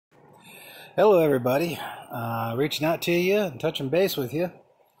Hello everybody, reaching out to you and touching base with you.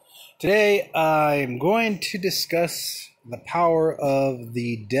 Today I'm going to discuss the power of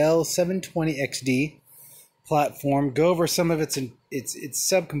the Dell 720XD platform, go over some of its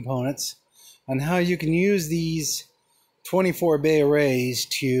subcomponents, on how you can use these 24-bay arrays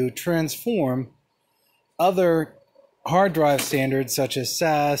to transform other hard drive standards such as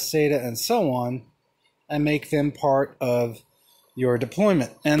SAS, SATA, and so on, and make them part of your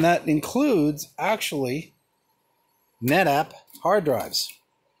deployment. And that includes actually NetApp hard drives.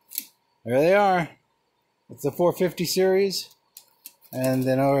 There they are. It's the 450 series. And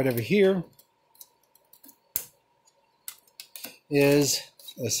then right over here is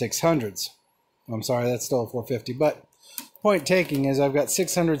the 600s. I'm sorry, that's still a 450. But point taking is I've got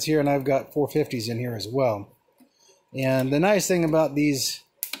 600s here and I've got 450s in here as well. And the nice thing about these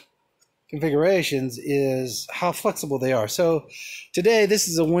configurations is how flexible they are. So today this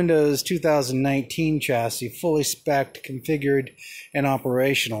is a Windows 2019 chassis, fully spec'd, configured, and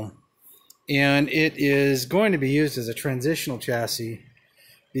operational. And it is going to be used as a transitional chassis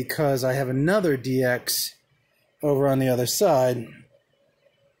because I have another DX over on the other side.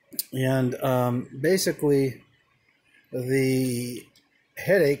 And basically the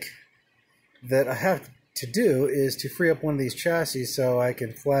headache that I have to do is to free up one of these chassis so I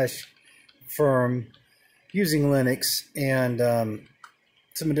can flash firm using Linux and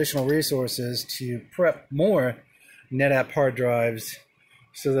some additional resources to prep more NetApp hard drives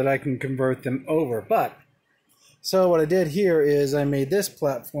so that I can convert them over. So what I did here is I made this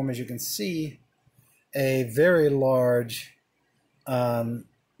platform, as you can see, a very large,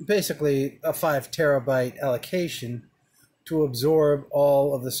 basically a 5 terabyte allocation to absorb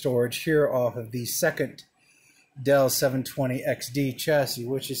all of the storage here off of the second Dell 720XD chassis,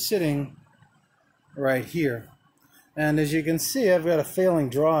 which is sitting right here. And as you can see, I've got a failing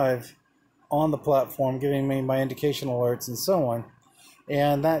drive on the platform giving me my indication alerts and so on.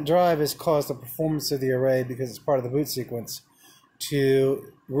 And that drive has caused the performance of the array, because it's part of the boot sequence,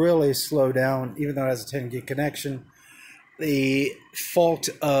 to really slow down, even though it has a 10 gig connection. The fault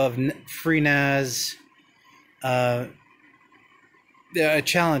of FreeNAS, a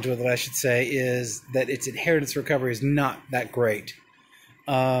challenge with it, I should say, is that its inheritance recovery is not that great.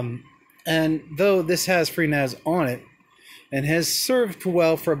 And though this has FreeNAS on it and has served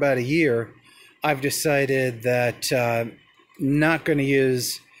well for about a year, I've decided that not going to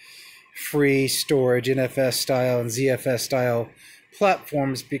use free storage, NFS style and ZFS style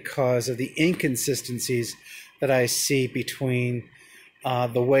platforms because of the inconsistencies that I see between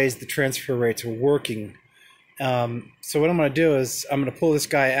the ways the transfer rates are working. So what I'm going to do is I'm going to pull this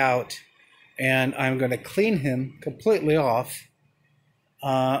guy out and I'm going to clean him completely off.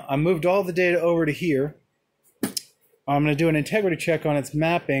 I moved all the data over to here. I'm going to do an integrity check on its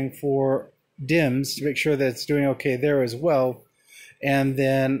mapping for DIMMs to make sure that it's doing okay there as well. And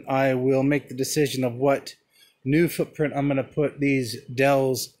then I will make the decision of what new footprint I'm going to put these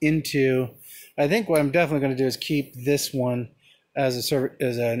Dells into. I think what I'm definitely going to do is keep this one as a server,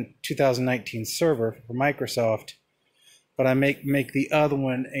 as a 2019 server for Microsoft, but I make the other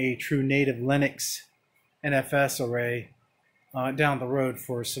one a true native Linux NFS array down the road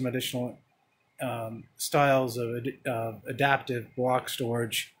for some additional styles of adaptive block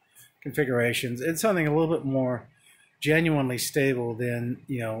storage configurations. It's something a little bit more genuinely stable than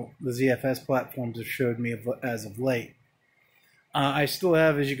the ZFS platforms have showed me as of late. I still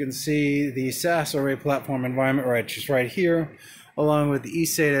have, as you can see, the SAS array platform environment right here, along with the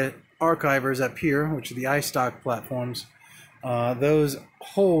eSATA archivers up here, which are the iStock platforms. Those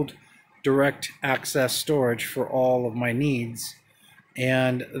hold direct access storage for all of my needs,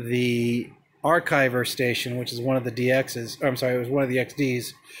 and the archiver station, which is one of the DXs, or I'm sorry, it was one of the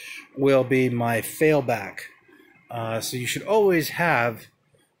XDs, will be my failback. So you should always have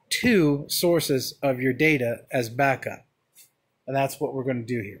 2 sources of your data as backup, and that's what we're going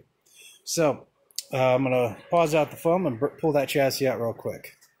to do here. So I'm going to pause out the phone and pull that chassis out real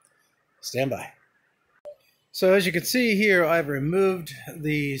quick. Stand by. So as you can see here, I've removed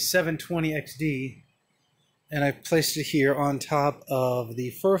the 720XD and I've placed it here on top of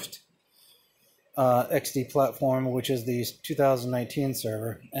the first XD platform, which is the 2019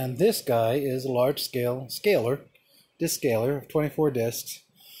 server. And this guy is a large scale disk scaler of 24 disks.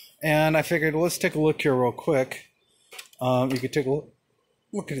 And I figured, let's take a look here real quick. You could take a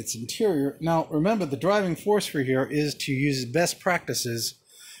look at its interior. Now remember, the driving force for here is to use best practices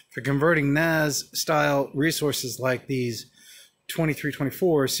for converting NAS style resources like these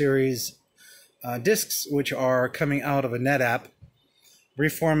 2324 series disks, which are coming out of a NetApp,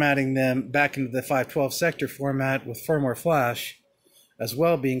 reformatting them back into the 512 sector format with firmware flash, as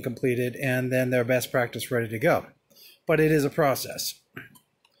well being completed, and then their best practice ready to go. But it is a process.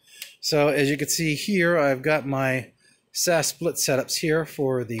 So as you can see here, I've got my SAS split setups here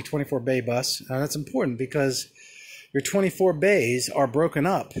for the 24 bay bus. Now that's important because your 24 bays are broken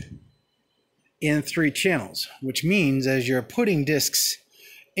up in 3 channels, which means as you're putting disks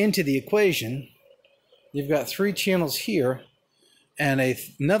into the equation, you've got 3 channels here and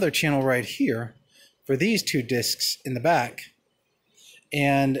another channel right here for these 2 disks in the back.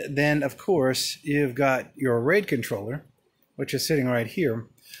 And then, of course, you've got your RAID controller, which is sitting right here,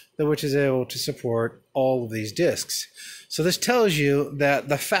 which is able to support all of these disks. So this tells you that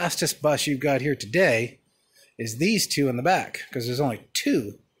the fastest bus you've got here today is these 2 in the back, because there's only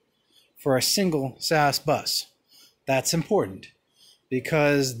 2 for a single SAS bus. That's important,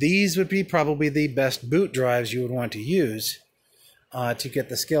 because these would be probably the best boot drives you would want to use to get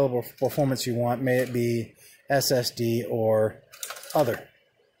the scalable performance you want, may it be SSD or other.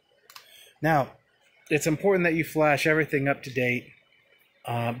 Now, it's important that you flash everything up to date,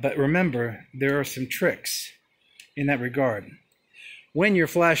 but remember, there are some tricks in that regard. When you're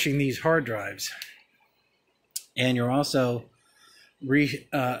flashing these hard drives, and you're also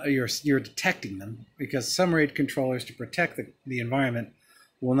you're detecting them, because some RAID controllers, to protect the environment,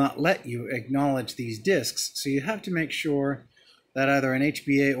 will not let you acknowledge these disks. So you have to make sure that either an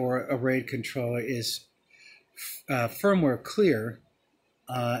HBA or a RAID controller is firmware clear,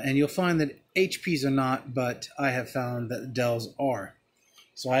 and you'll find that HPs are not, but I have found that Dells are.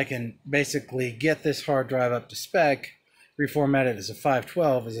 So I can basically get this hard drive up to spec, reformat it as a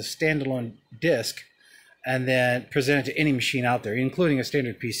 512 as a standalone disk, and then present it to any machine out there, including a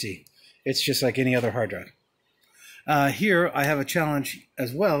standard PC. It's just like any other hard drive. Here I have a challenge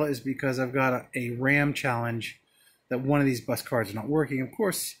as well, is because I've got a RAM challenge that one of these bus cards are not working. Of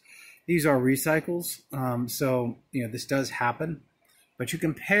course, these are recycles, so this does happen. But you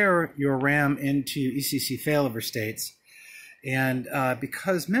compare your RAM into ECC failover states, and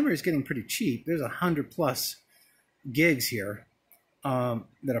because memory is getting pretty cheap, there's 100+ gigs here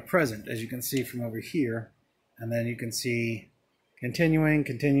that are present, as you can see from over here. And then you can see continuing.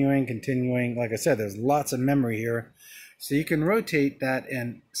 Like I said, there's lots of memory here. So you can rotate that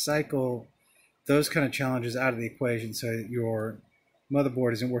and cycle those kind of challenges out of the equation so your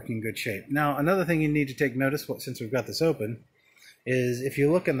motherboard is in working good shape. Now, another thing you need to take notice, since we've got this open, is if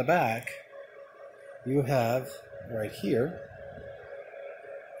you look in the back, you have right here,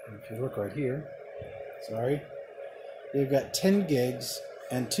 if you look right here, sorry, you've got 10 gigs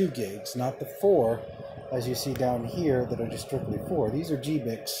and 2 gigs, not the 4 as you see down here that are just strictly 4. These are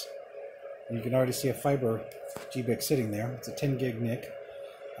GBICs. You can already see a fiber GBIC sitting there. It's a 10 gig NIC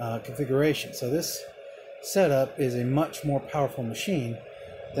configuration. So this setup is a much more powerful machine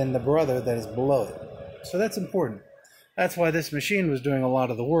than the brother that is below it. So that's important. That's why this machine was doing a lot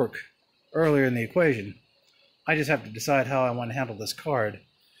of the work earlier in the equation. I just have to decide how I want to handle this card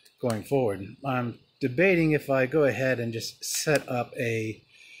going forward. I'm debating if I go ahead and just set up a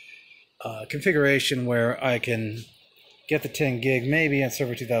configuration where I can get the 10 gig maybe in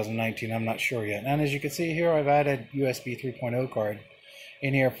Server 2019. I'm not sure yet. And as you can see here, I've added USB 3.0 card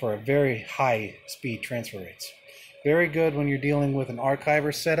in here for a very high speed transfer rates. Very good when you're dealing with an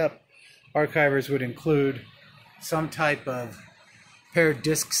archiver setup. Archivers would include some type of paired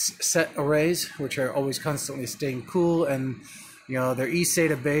disks set arrays, which are always constantly staying cool, and they're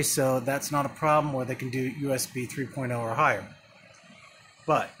eSATA based, so that's not a problem, or they can do USB 3.0 or higher.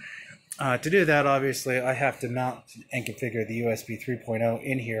 But to do that, obviously, I have to mount and configure the USB 3.0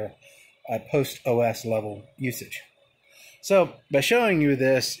 in here at post-OS level usage. So by showing you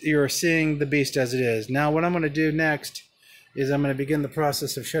this, you're seeing the beast as it is. Now what I'm going to do next is I'm going to begin the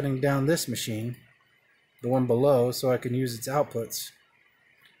process of shutting down this machine, the one below, so I can use its outputs,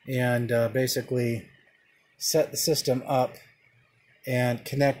 and basically set the system up and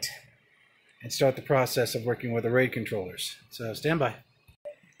connect and start the process of working with the RAID controllers. So stand by.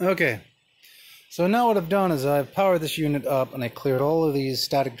 Okay, so now what I've done is I've powered this unit up and I cleared all of these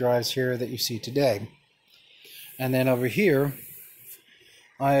static drives here that you see today. And then over here,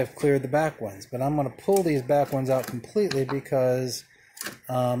 I have cleared the back ones, but I'm going to pull these back ones out completely because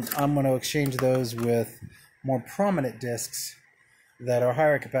I'm going to exchange those with more prominent disks that are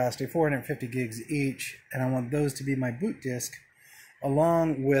higher capacity, 450 gigs each, and I want those to be my boot disk,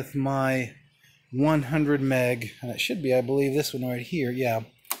 along with my 100 meg, and it should be, I believe, this one right here. Yeah,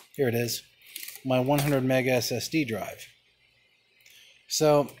 here it is, my 100 meg SSD drive.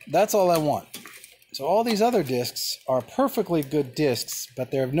 So that's all I want. So all these other disks are perfectly good disks,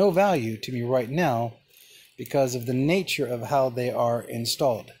 but they're of no value to me right now because of the nature of how they are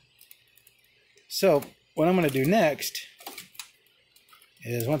installed. So what I'm going to do next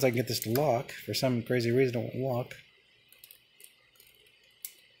is once I can get this to lock, for some crazy reason it won't lock.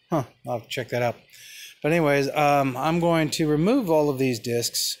 Huh, I'll have to check that out. But anyways, I'm going to remove all of these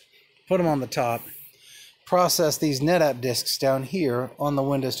disks, put them on the top, process these NetApp disks down here on the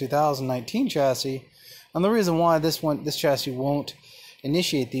Windows 2019 chassis. And the reason why this chassis won't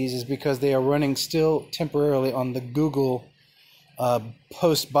initiate these is because they are running still temporarily on the Google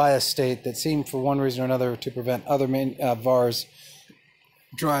post BIOS state that seemed for one reason or another to prevent other VARs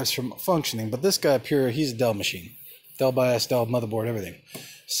drives from functioning. But this guy up here, he's a Dell machine. Dell BIOS, Dell motherboard, everything.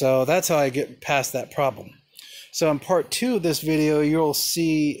 So that's how I get past that problem. So in part 2 of this video, you'll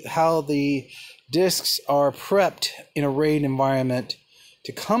see how the disks are prepped in a RAID environment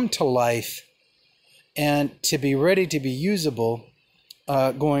to come to life and to be ready to be usable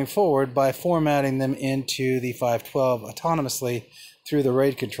going forward by formatting them into the 512 autonomously through the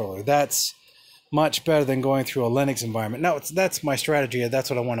RAID controller. That's much better than going through a Linux environment. Now, that's my strategy. That's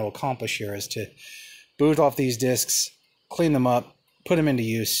what I want to accomplish here, is to boot off these disks, clean them up, put them into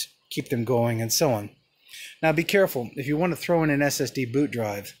use, keep them going, and so on. Now, be careful. If you want to throw in an SSD boot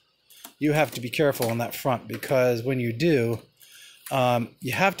drive, you have to be careful on that front, because when you do,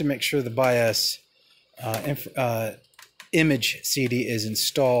 you have to make sure the BIOS image CD is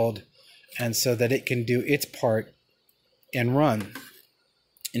installed, and so that it can do its part and run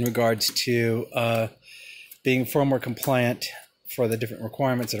in regards to being firmware compliant for the different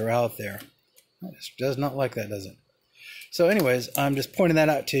requirements that are out there. It does not like that, does it? So anyways, I'm just pointing that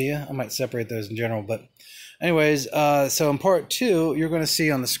out to you. I might separate those in general, but anyways, so in part 2, you're going to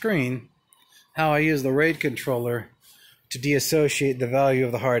see on the screen how I use the RAID controller to deassociate the value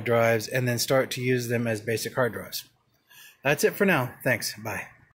of the hard drives and then start to use them as basic hard drives. That's it for now. Thanks. Bye.